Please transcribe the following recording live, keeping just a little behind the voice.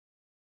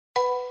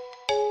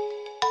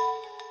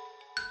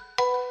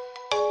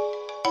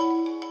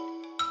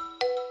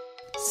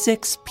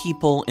6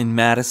 people in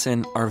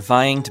Madison are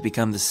vying to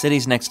become the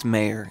city's next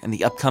mayor in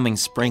the upcoming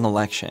spring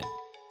election.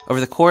 Over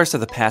the course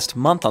of the past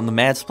month on the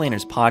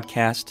Madsplainers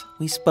podcast,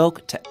 we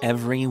spoke to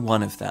every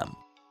one of them.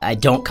 I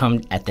don't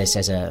come at this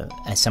as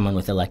someone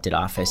with elected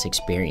office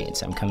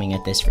experience. I'm coming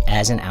at this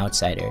as an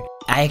outsider.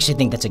 I actually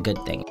think that's a good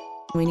thing.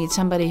 We need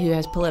somebody who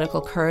has political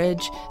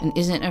courage and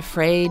isn't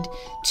afraid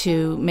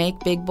to make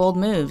big, bold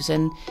moves,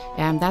 and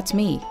that's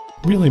me.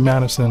 Really,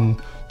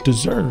 Madison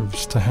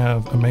deserves to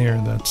have a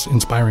mayor that's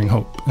inspiring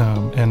hope.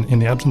 And in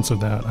the absence of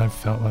that, I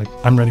felt like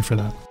I'm ready for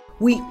that.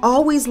 We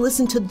always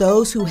listen to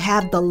those who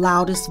have the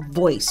loudest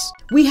voice.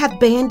 We have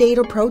Band-Aid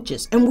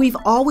approaches, and we've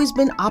always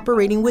been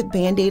operating with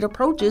Band-Aid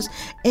approaches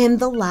in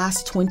the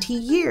last 20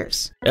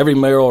 years. Every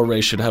mayoral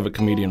race should have a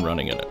comedian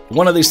running in it.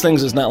 One of these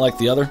things is not like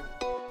the other.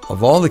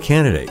 Of all the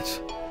candidates,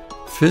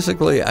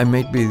 physically I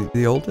may be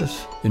the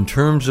oldest. In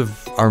terms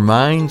of our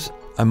minds,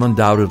 I'm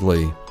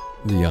undoubtedly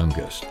the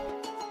youngest.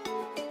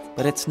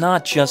 But it's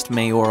not just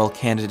mayoral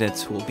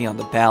candidates who will be on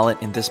the ballot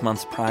in this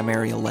month's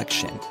primary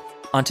election.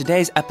 On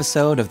today's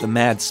episode of the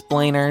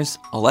Madsplainers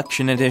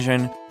Election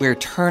Edition, we're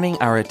turning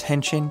our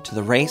attention to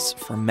the race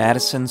for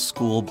Madison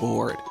School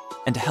Board.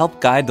 And to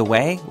help guide the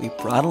way, we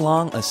brought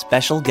along a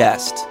special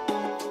guest.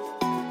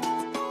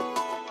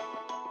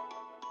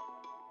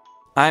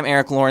 I'm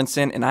Eric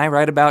Lawrenson, and I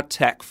write about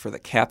tech for the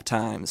Cap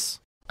Times.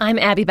 I'm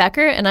Abby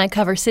Becker, and I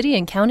cover city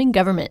and county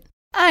government.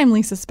 I'm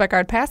Lisa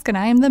Speckard-Pask, and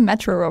I am the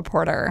Metro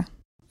reporter.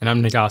 And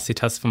I'm Nagasi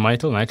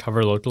Tesfamichael, and I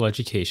cover local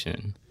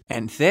education.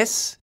 And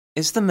this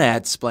is the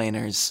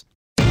Madsplainers.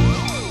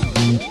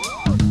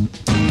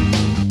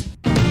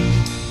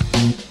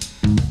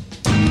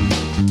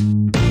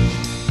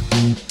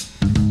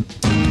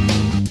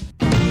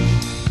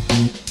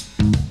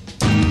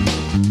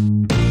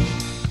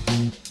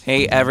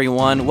 Hey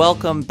everyone,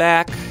 welcome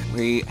back.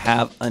 We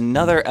have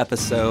another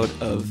episode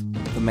of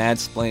the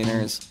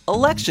Madsplainers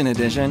Election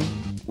Edition.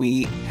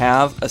 We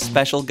have a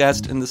special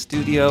guest in the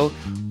studio,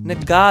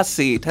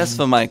 Nagasi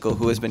Tesfamichael,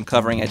 who has been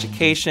covering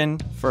education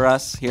for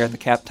us here at the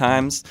Cap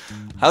Times.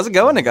 How's it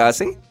going,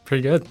 Nagasi?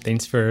 Pretty good.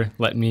 Thanks for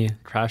letting me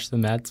crash the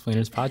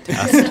Madsplainers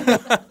podcast.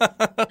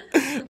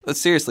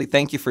 Seriously,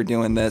 thank you for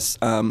doing this.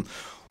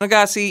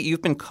 Nagasi,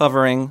 you've been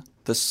covering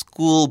the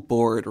school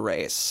board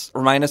race.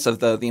 Remind us of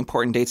the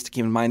important dates to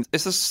keep in mind.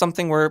 Is this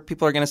something where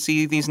people are going to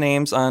see these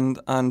names on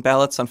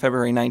ballots on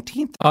February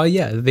 19th?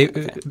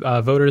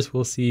 Voters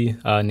will see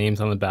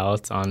names on the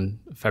ballots on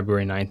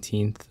February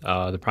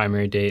 19th, the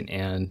primary date,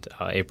 and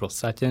April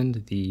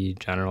 2nd, the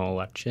general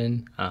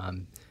election.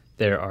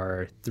 There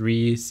are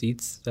 3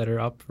 seats that are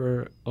up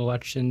for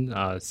election,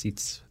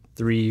 seats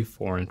 3,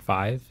 4, and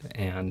 5,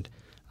 and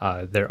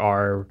there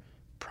are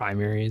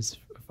primaries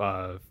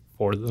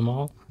for them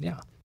all.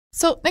 Yeah.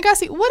 So,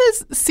 Nagasi, what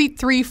does seat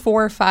 3,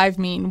 4, 5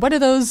 mean? What do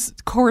those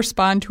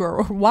correspond to,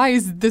 or why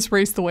is this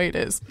race the way it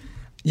is?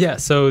 Yeah,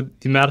 so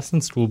the Madison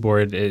School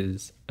Board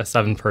is a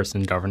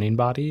 7-person governing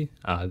body.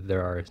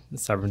 There are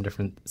 7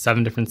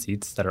 different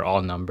seats that are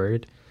all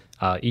numbered.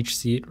 Each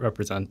seat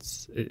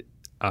represents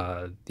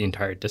the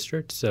entire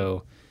district,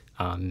 so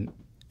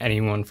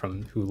anyone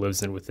who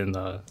lives within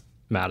the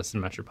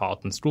Madison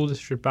Metropolitan School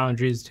District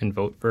boundaries can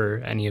vote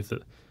for any of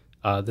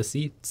the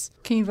seats.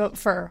 Can you vote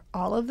for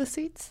all of the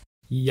seats?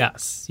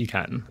 Yes, you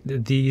can.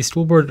 The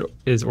school board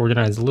is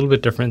organized a little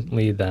bit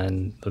differently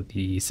than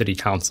the city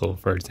council,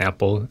 for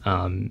example.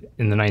 In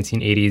the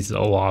 1980s,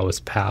 a law was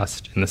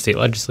passed in the state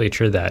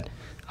legislature that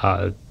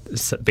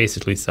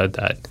basically said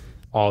that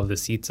all of the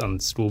seats on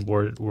the school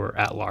board were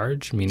at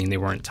large, meaning they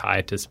weren't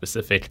tied to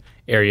specific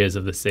areas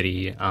of the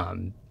city,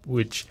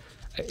 which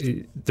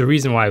the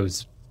reason why it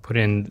was put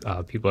in,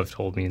 people have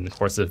told me in the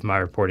course of my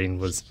reporting,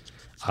 was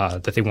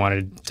that they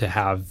wanted to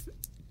have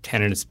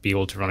candidates be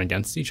able to run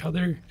against each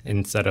other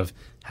instead of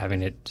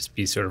having it just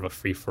be sort of a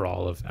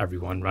free-for-all of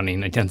everyone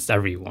running against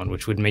everyone,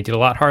 which would make it a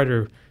lot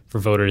harder for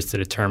voters to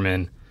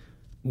determine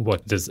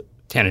what does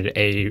candidate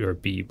A or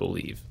B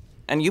believe.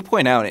 And you've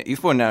pointed out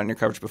in your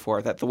coverage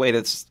before that the way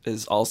this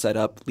is all set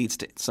up leads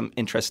to some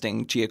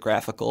interesting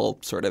geographical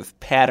sort of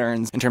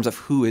patterns in terms of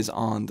who is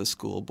on the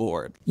school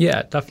board.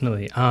 Yeah,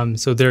 definitely.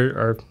 So there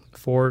are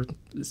 4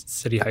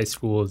 city high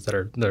schools that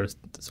are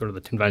sort of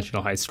the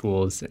conventional high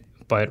schools.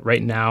 But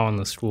right now on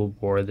the school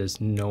board,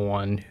 there's no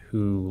one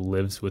who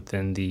lives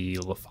within the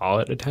La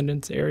Follette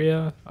attendance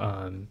area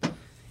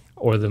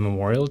or the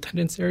Memorial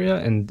attendance area.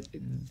 And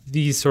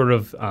these sort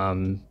of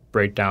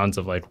breakdowns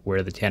of like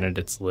where the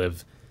candidates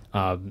live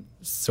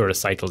sort of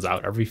cycles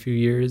out every few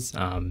years.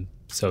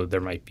 So there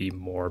might be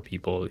more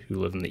people who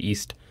live in the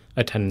East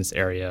attendance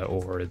area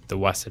or the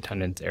West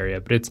attendance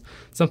area. But it's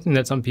something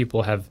that some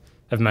people have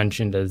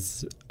mentioned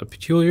as a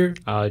peculiar,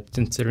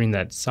 considering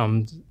that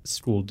some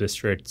school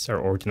districts are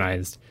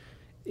organized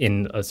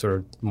in a sort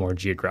of more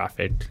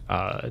geographic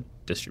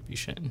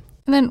distribution.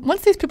 And then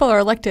once these people are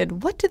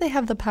elected, what do they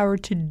have the power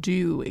to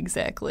do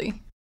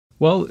exactly?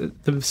 Well,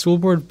 the school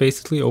board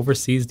basically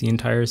oversees the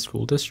entire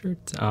school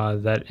district.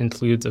 That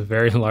includes a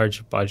very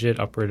large budget,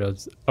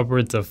 upwards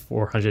of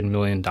 $400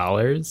 million.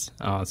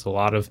 So a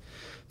lot of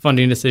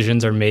funding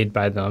decisions are made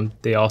by them.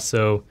 They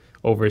also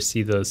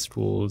oversee the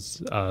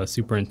school's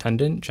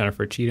superintendent,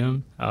 Jennifer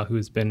Cheatham, who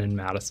has been in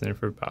Madison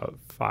for about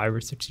 5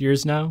 or 6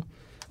 years now.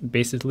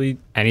 Basically,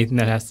 anything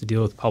that has to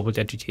deal with public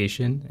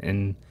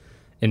education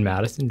in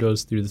Madison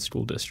goes through the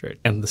school district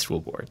and the school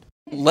board.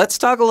 Let's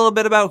talk a little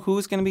bit about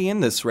who's going to be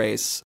in this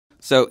race.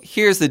 So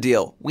here's the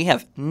deal. We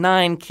have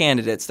 9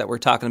 candidates that we're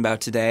talking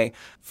about today.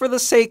 For the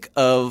sake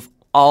of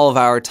all of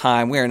our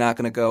time, we are not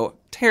going to go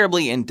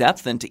terribly in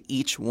depth into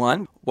each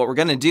one. What we're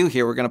going to do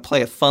here, we're going to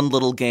play a fun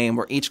little game.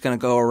 We're each going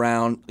to go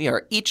around. We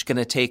are each going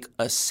to take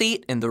a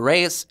seat in the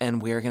race,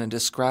 and we are going to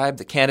describe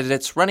the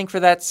candidates running for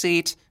that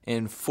seat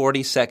in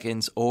 40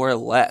 seconds or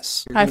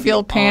less. I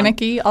feel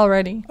panicky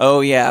already. Oh,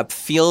 yeah.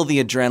 Feel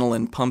the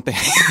adrenaline pumping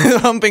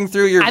pumping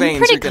through your veins. I'm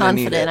pretty You're gonna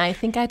need confident. it. I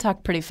think I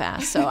talk pretty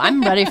fast, so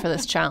I'm ready for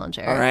this challenge,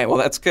 Eric. All right. Well,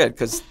 that's good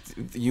because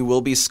you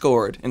will be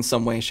scored in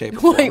some way, shape, or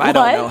form. Wait, I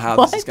don't what? know how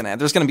What? this is going to happen.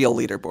 There's going to be a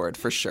leaderboard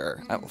for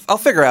sure. I'll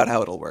figure out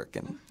how it'll work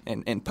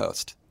in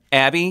post.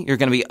 Abby, you're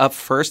going to be up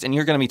first, and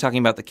you're going to be talking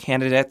about the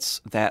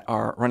candidates that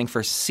are running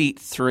for seat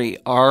 3.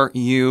 Are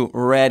you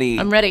ready?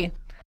 I'm ready.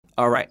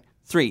 All right.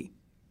 3,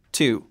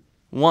 2,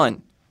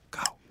 1.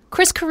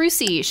 Chris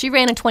Carusi. She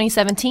ran in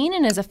 2017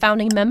 and is a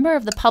founding member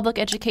of the public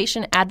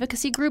education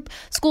advocacy group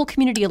School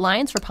Community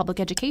Alliance for Public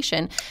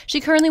Education.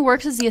 She currently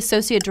works as the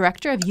associate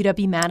director of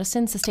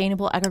UW-Madison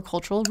Sustainable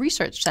Agricultural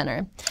Research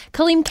Center.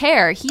 Kaleem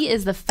Khair. He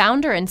is the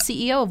founder and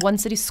CEO of One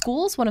City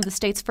Schools, one of the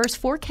state's first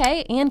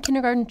 4K and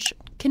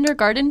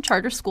kindergarten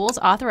charter schools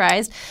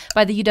authorized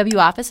by the UW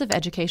Office of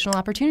Educational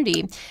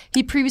Opportunity.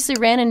 He previously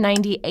ran in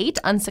 98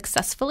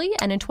 unsuccessfully,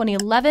 and in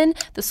 2011,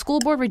 the school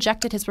board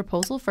rejected his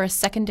proposal for a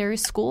secondary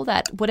school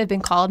that would have been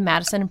called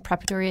Madison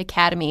Preparatory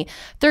Academy.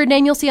 Third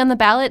name you'll see on the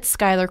ballot,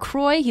 Skylar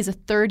Croy. He's a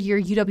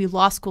third-year UW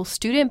Law School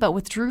student, but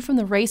withdrew from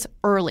the race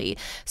early.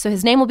 So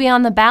his name will be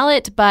on the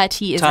ballot, but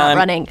he is not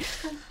running.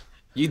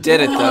 You did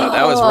it, though.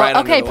 That was right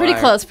under Okay, the pretty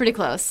wire. close, pretty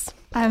close.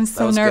 I'm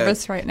so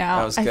nervous right now.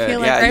 That was I good. feel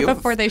like Yeah, right you-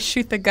 before they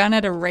shoot the gun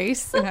at a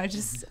race, and I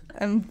just,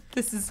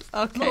 this is,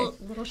 okay.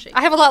 Little shake.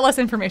 I have a lot less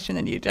information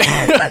than you do,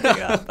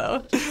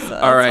 though. So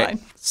All right. fine.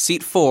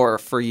 Seat 4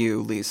 for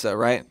you, Lisa,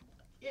 right?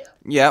 Yeah.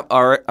 Yep.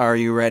 All right. Are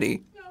you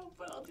ready? No,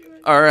 but I'll do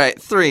it. All right.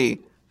 3,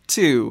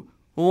 2,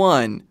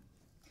 1.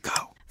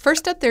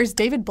 First up, there's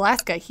David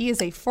Blaska. He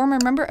is a former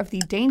member of the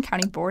Dane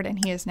County Board, and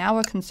he is now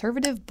a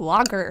conservative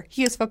blogger.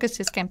 He has focused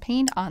his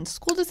campaign on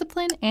school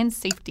discipline and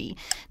safety.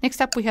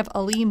 Next up, we have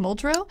Ali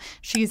Muldrow.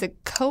 She is a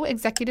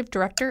co-executive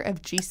director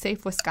of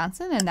G-Safe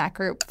Wisconsin, and that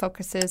group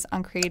focuses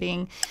on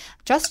creating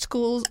just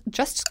schools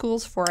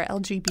for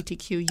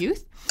LGBTQ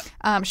youth.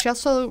 She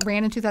also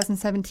ran in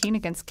 2017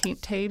 against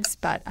Kate Taves,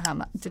 but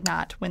did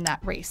not win that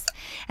race.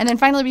 And then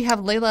finally, we have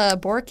Layla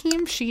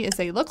Borakim. She is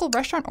a local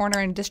restaurant owner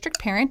and district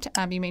parent.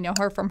 You may know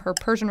her from her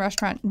Persian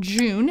restaurant,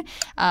 June,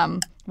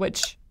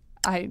 which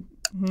I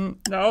don't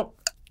know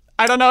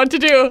what to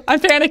do. I'm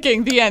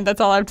panicking. The end. That's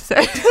all I have to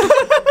say.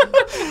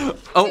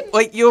 Oh,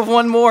 wait, you have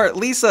one more.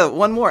 Lisa,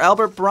 one more.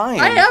 Albert Bryan.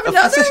 I have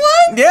another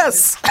one?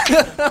 Yes.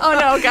 Oh,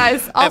 no,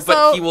 guys. Also,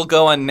 but he will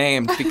go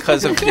unnamed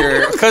because of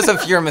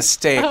your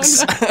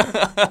mistakes.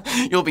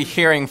 You'll be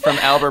hearing from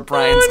Albert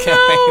Bryan's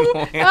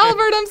campaign.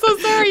 Albert, I'm so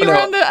sorry. You're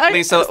on the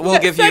Lisa, we'll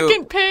give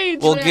second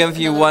page. We'll give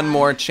you one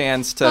more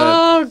chance to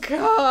Oh,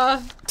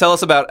 God. tell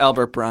us about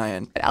Albert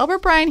Bryan. Albert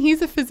Bryan,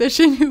 he's a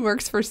physician who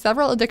works for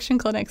several addiction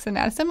clinics in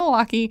Madison,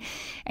 Milwaukee,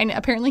 and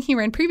apparently he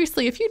ran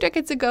previously a few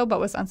decades ago but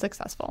was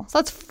unsuccessful. So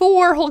that's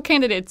 4 whole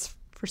candidates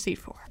for seat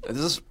 4. This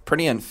is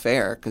pretty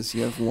unfair because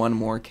you have one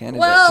more candidate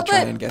Well, to try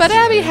and get but to.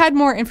 Abby had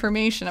more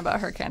information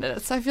about her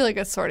candidates, so I feel like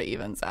it sort of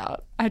evens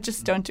out. I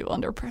just don't do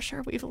under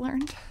pressure, we've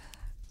learned.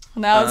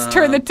 Well, now let's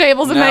turn the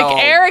tables and make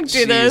Eric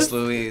do this. Jeez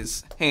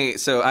Louise. Hey,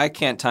 so I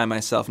can't tie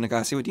myself.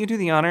 Nagasi, would you do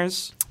the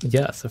honors?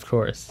 Yes, of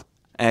course.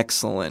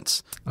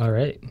 Excellent. All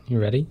right. You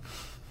ready?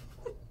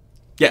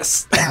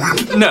 Yes.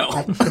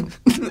 No.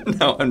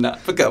 No, I'm not.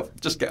 But go.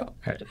 Just go. All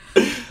right.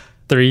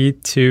 3,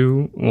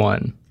 2,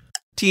 1.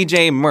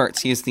 TJ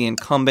Mertz, he is the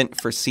incumbent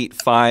for seat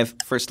 5,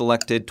 first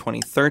elected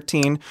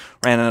 2013,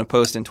 ran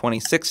unopposed in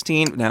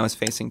 2016, now is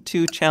facing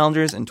 2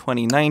 challengers in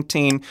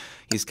 2019.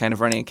 He's kind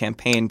of running a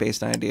campaign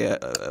based on an idea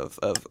of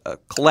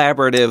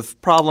collaborative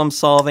problem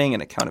solving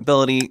and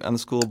accountability on the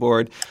school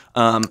board.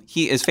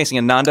 He is facing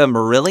Ananda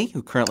Murilli,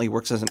 who currently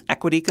works as an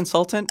equity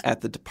consultant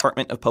at the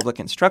Department of Public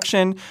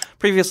Instruction,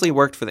 previously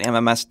worked for the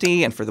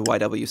MMSD and for the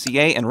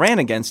YWCA, and ran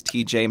against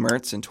TJ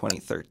Mertz in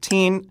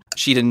 2013.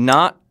 She did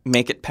not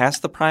make it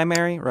past the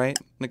primary, right,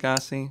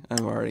 Nagasi?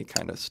 I've already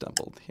kind of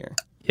stumbled here.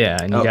 Yeah,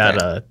 and you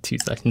got 2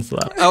 seconds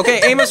left.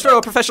 Okay, Amos Rowe,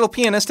 a professional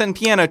pianist and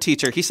piano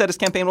teacher. He said his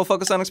campaign will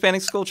focus on expanding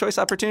school choice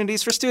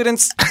opportunities for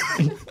students.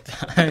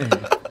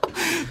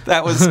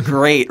 That was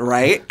great,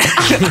 right?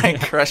 I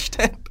crushed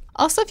it.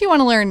 Also, if you want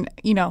to learn,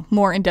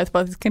 more in depth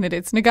about these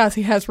candidates,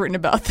 Nagasi has written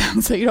about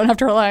them, so you don't have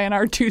to rely on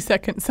our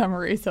 2-second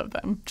summaries of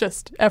them.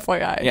 Just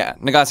FYI. Yeah,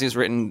 Nagasi has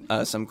written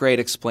some great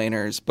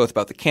explainers, both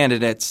about the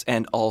candidates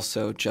and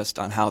also just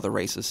on how the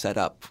race is set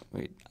up.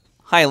 We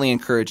highly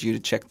encourage you to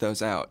check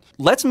those out.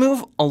 Let's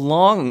move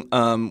along.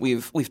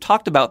 We've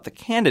talked about the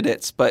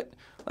candidates, but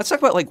Let's talk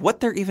about what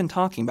they're even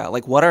talking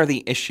about. What are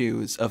the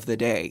issues of the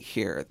day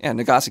here? Yeah,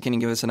 Nagase, can you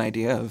give us an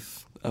idea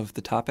of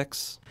the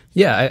topics?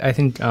 Yeah, I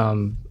think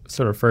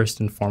sort of first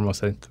and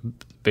foremost, I think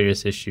the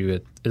biggest issue,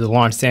 is a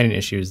long-standing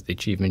issue, is the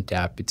achievement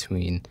gap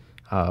between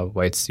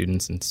white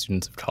students and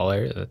students of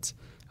color. That's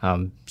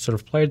sort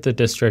of plagued the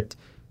district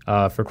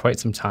for quite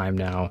some time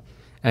now.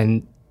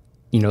 And,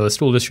 the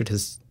school district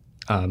has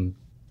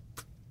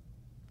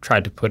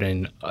tried to put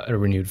in a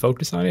renewed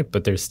focus on it,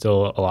 but there's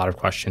still a lot of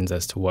questions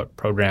as to what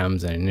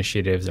programs and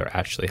initiatives are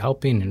actually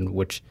helping and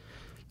which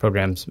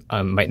programs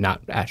might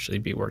not actually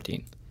be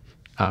working.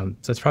 So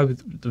that's probably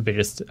the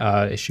biggest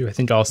issue. I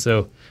think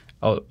also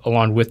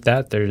along with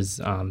that, there's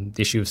the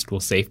issue of school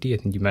safety. I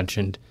think you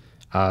mentioned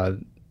that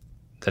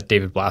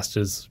David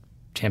Blaska's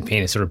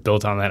campaign is sort of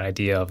built on that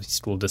idea of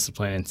school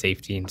discipline and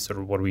safety and sort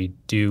of what do we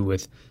do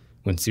with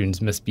when students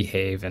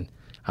misbehave. And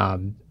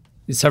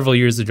several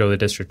years ago, the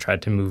district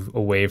tried to move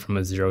away from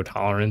a zero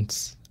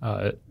tolerance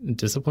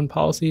discipline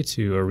policy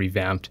to a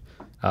revamped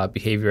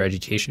behavior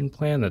education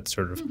plan that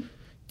sort of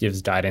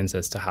gives guidance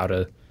as to how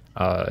to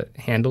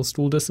handle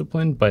school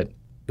discipline. But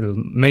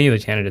many of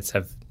the candidates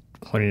have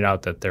pointed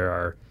out that there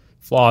are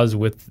flaws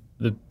with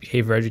the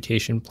behavior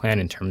education plan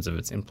in terms of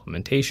its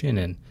implementation,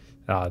 and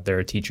there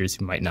are teachers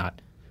who might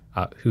not,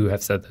 who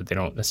have said that they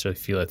don't necessarily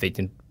feel that they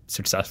can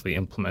successfully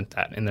implement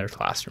that in their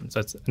classrooms.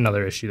 That's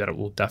another issue that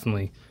will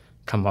definitely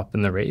come up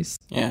in the race.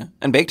 Yeah,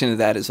 and baked into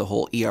that is a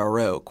whole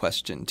ERO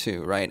question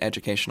too, right?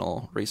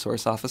 Educational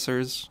resource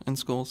officers in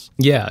schools.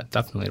 Yeah,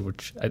 definitely,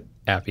 which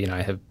Abby and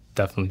I have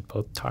definitely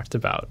both talked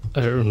about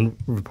or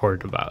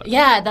reported about.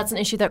 Yeah, that's an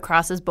issue that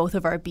crosses both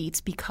of our beats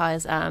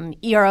because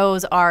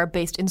EROs are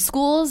based in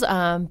schools,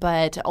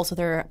 but also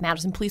they're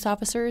Madison police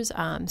officers.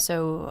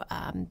 So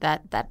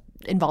that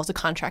involves a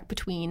contract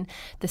between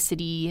the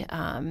city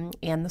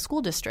and the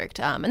school district.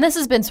 And this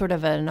has been sort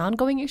of an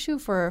ongoing issue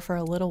for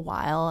a little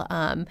while.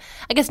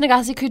 I guess,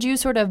 Nagase, could you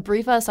sort of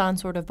brief us on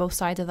sort of both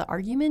sides of the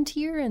argument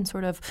here and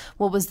sort of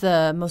what was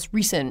the most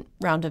recent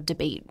round of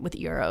debate with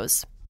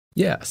EROs?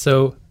 Yeah,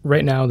 so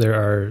right now there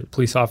are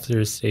police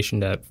officers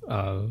stationed at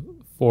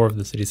 4 of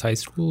the city's high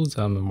schools,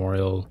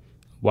 Memorial,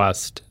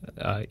 West,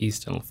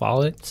 East, and La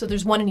Follette. So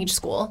there's one in each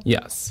school?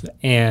 Yes,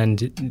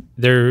 and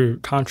their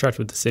contract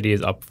with the city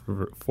is up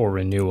for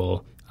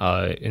renewal,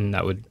 and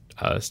that would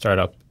start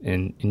up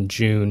in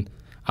June.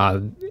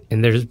 And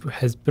there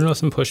has been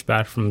some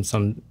pushback from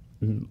some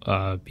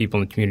people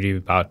in the community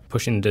about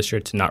pushing the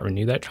district to not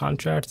renew that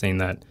contract, saying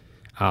that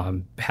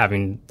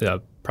having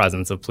the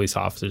presence of police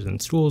officers in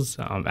schools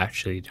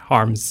actually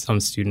harms some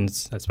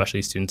students,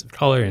 especially students of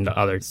color and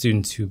other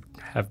students who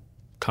have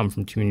come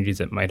from communities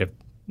that might have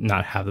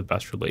not have the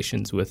best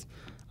relations with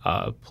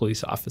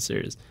police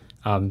officers.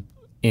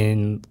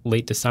 In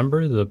late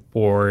December, the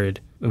board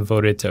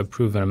voted to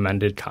approve an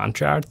amended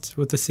contract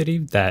with the city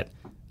that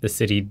the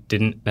city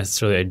didn't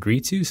necessarily agree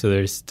to, so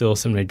there's still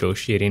some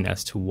negotiating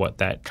as to what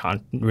that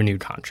renewed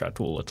contract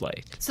will look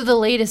like. So the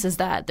latest is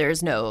that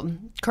there's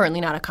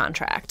currently not a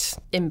contract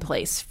in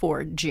place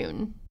for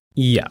June.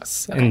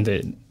 Yes, okay.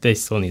 And they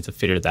still need to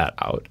figure that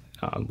out,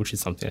 which is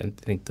something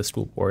I think the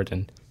school board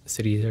and the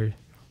city are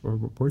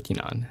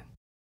working on.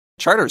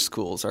 Charter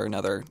schools are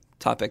another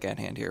topic at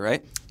hand here,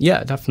 right?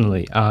 Yeah,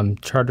 definitely.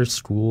 Charter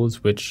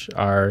schools, which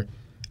are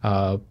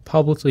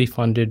publicly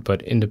funded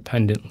but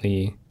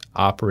independently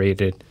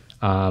operated,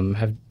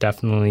 have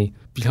definitely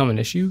become an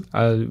issue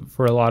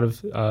for a lot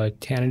of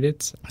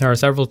candidates. There are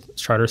several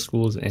charter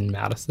schools in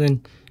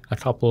Madison. A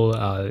couple,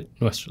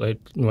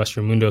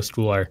 Nuestro Mundo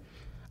School, are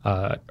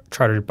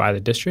chartered by the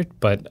district,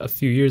 but a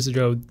few years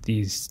ago,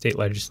 the state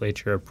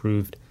legislature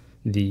approved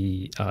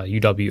the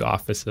UW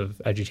Office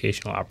of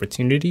Educational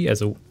Opportunity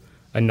as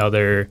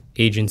another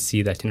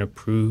agency that can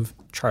approve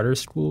charter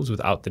schools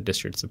without the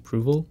district's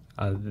approval.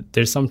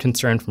 There's some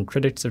concern from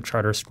critics of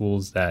charter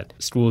schools that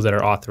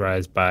are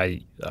authorized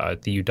by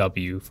the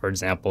UW, for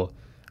example,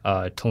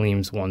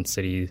 Talim's One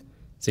City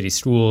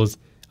Schools,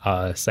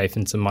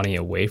 siphon some money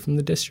away from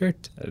the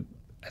district.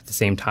 At the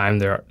same time,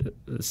 there are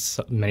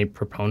many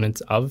proponents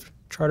of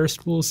charter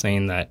schools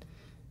saying that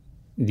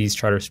these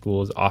charter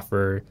schools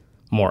offer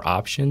more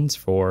options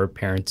for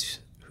parents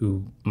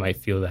who might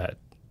feel that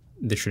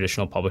the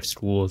traditional public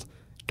schools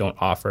don't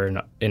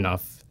offer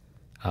enough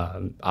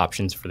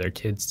options for their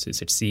kids to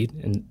succeed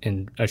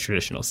in a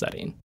traditional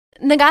setting.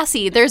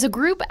 Nagase, there's a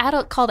group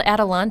called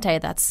Adelante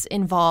that's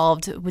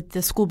involved with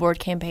the school board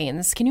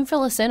campaigns. Can you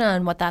fill us in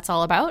on what that's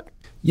all about?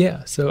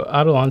 Yeah, so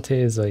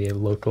Adelante is a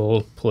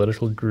local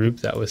political group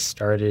that was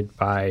started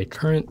by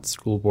current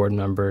school board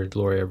member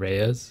Gloria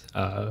Reyes,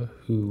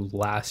 who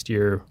last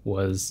year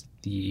was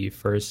the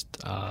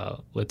first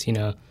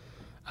Latina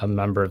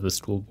member of the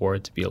school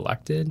board to be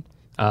elected.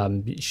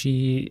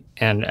 She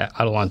and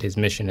Adelante's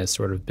mission has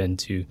sort of been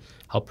to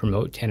help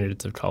promote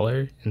candidates of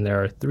color, and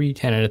there are 3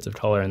 candidates of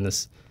color in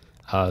this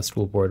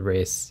school board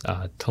race,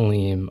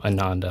 Talim,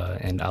 Ananda,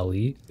 and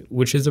Ali,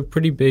 which is a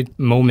pretty big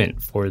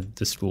moment for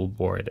the school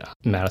board.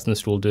 Madison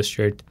School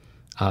District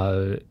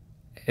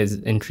has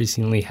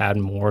increasingly had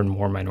more and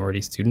more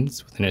minority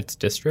students within its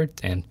district,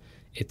 and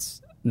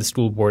it's the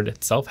school board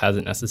itself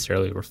hasn't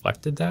necessarily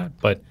reflected that,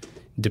 but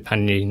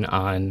depending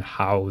on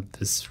how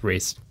this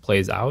race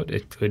plays out,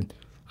 it could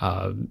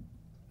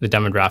the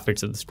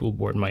demographics of the school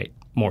board might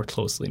more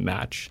closely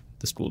match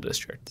the school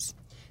districts.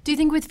 Do you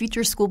think with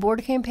future school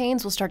board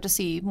campaigns, we'll start to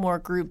see more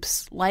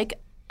groups like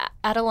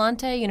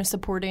Adelante,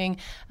 supporting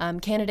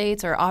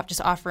candidates or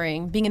just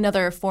offering, being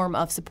another form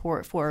of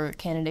support for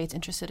candidates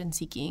interested in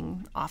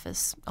seeking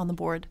office on the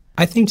board?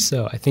 I think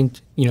so. I think,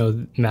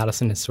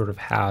 Madison has sort of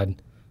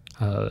had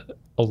a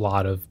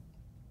lot of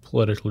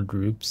political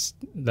groups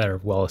that are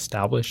well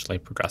established,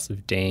 like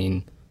Progressive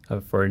Dane,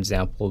 for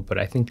example. But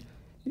I think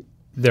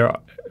there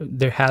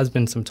has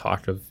been some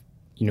talk of,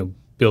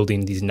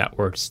 building these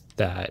networks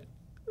that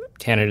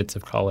candidates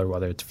of color,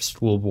 whether it's for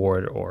school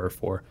board or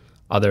for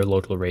other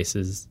local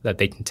races, that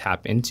they can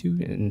tap into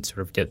and sort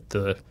of get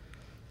the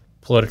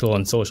political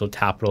and social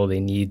capital they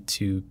need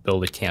to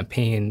build a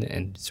campaign,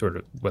 and sort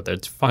of whether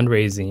it's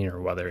fundraising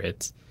or whether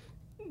it's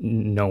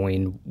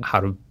knowing how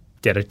to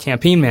get a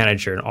campaign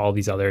manager and all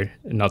these other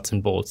nuts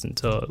and bolts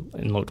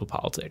in local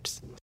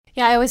politics.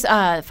 Yeah, I always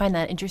find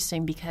that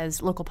interesting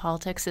because local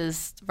politics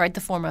is, right,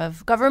 the form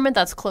of government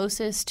that's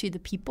closest to the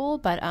people,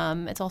 but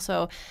it's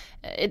also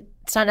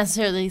it's not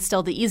necessarily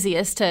still the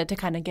easiest to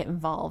kind of get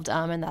involved,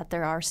 and that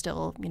there are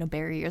still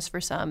barriers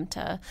for some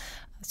to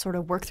sort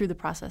of work through the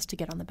process to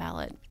get on the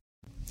ballot.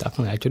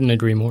 Definitely, I couldn't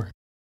agree more.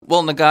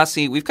 Well,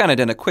 Nagasi, we've kind of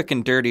done a quick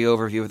and dirty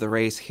overview of the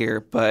race here,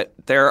 but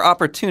there are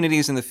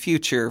opportunities in the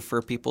future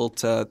for people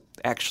to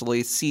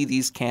actually see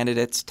these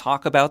candidates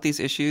talk about these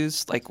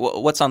issues. Like,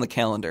 what's on the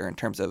calendar in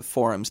terms of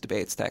forums,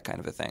 debates, that kind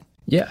of a thing?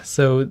 Yeah,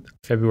 so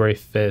February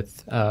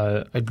 5th,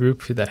 a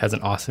group that has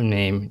an awesome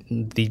name,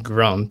 the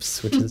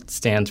Grumps, which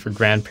stands for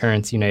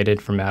Grandparents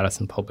United for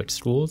Madison Public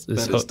Schools,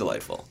 is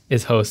delightful.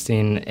 Is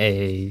hosting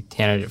a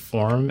candidate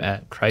forum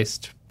at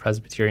Christ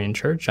Presbyterian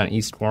Church on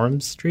East Warren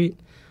Street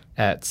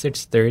at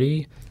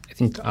 6:30. I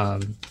think,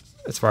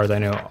 as far as I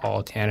know,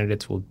 all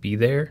candidates will be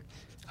there.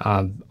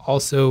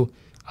 Also,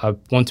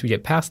 once we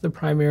get past the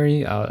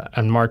primary,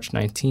 on March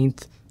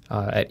 19th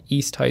at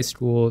East High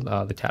School,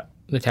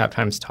 the Cap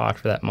Times talk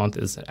for that month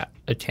is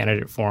a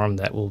candidate forum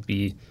that will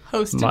be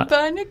hosted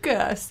by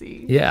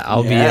Nagasi. Yeah,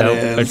 I'll be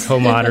a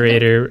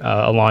co-moderator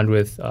along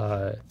with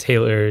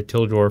Taylor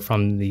Tildor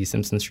from the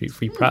Simpson Street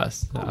Free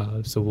Press.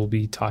 So we'll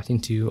be talking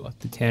to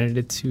the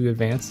candidates who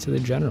advance to the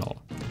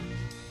general.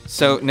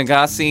 So,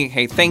 Nagasi,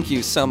 hey, thank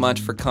you so much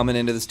for coming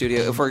into the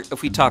studio.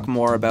 If we talk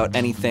more about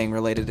anything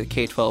related to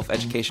K-12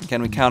 education,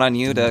 can we count on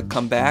you to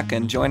come back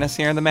and join us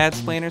here in the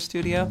Madsplainer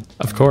studio?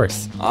 Of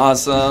course.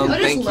 Awesome.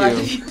 Thank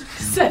you.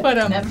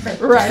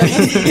 Never. Right.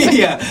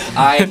 Yeah,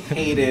 I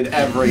hated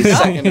every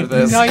second of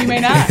this. No, you may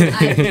not.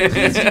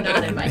 Please do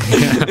not invite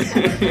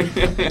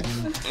me.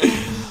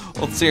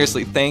 Well,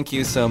 seriously, thank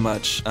you so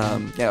much.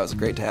 It was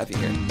great to have you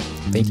here.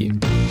 Thank you.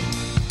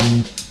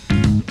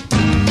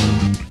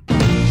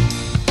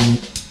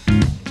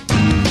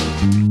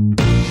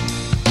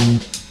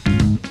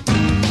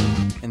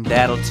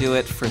 That'll do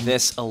it for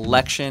this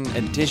election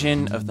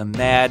edition of the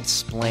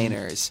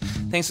Madsplainers.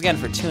 Thanks again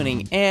for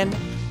tuning in.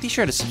 Be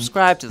sure to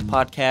subscribe to the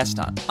podcast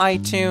on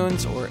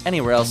iTunes or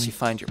anywhere else you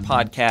find your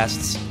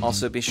podcasts.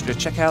 Also, be sure to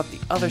check out the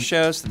other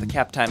shows that the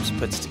Cap Times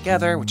puts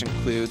together, which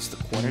includes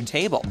The Corner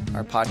Table,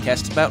 our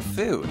podcast about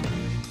food,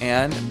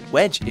 and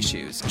Wedge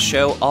Issues, a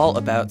show all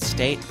about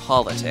state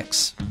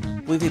politics.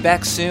 We'll be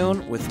back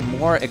soon with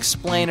more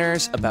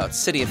explainers about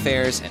city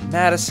affairs in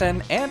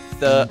Madison and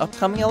the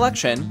upcoming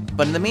election.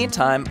 But in the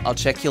meantime, I'll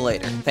check you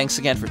later. Thanks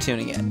again for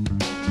tuning in.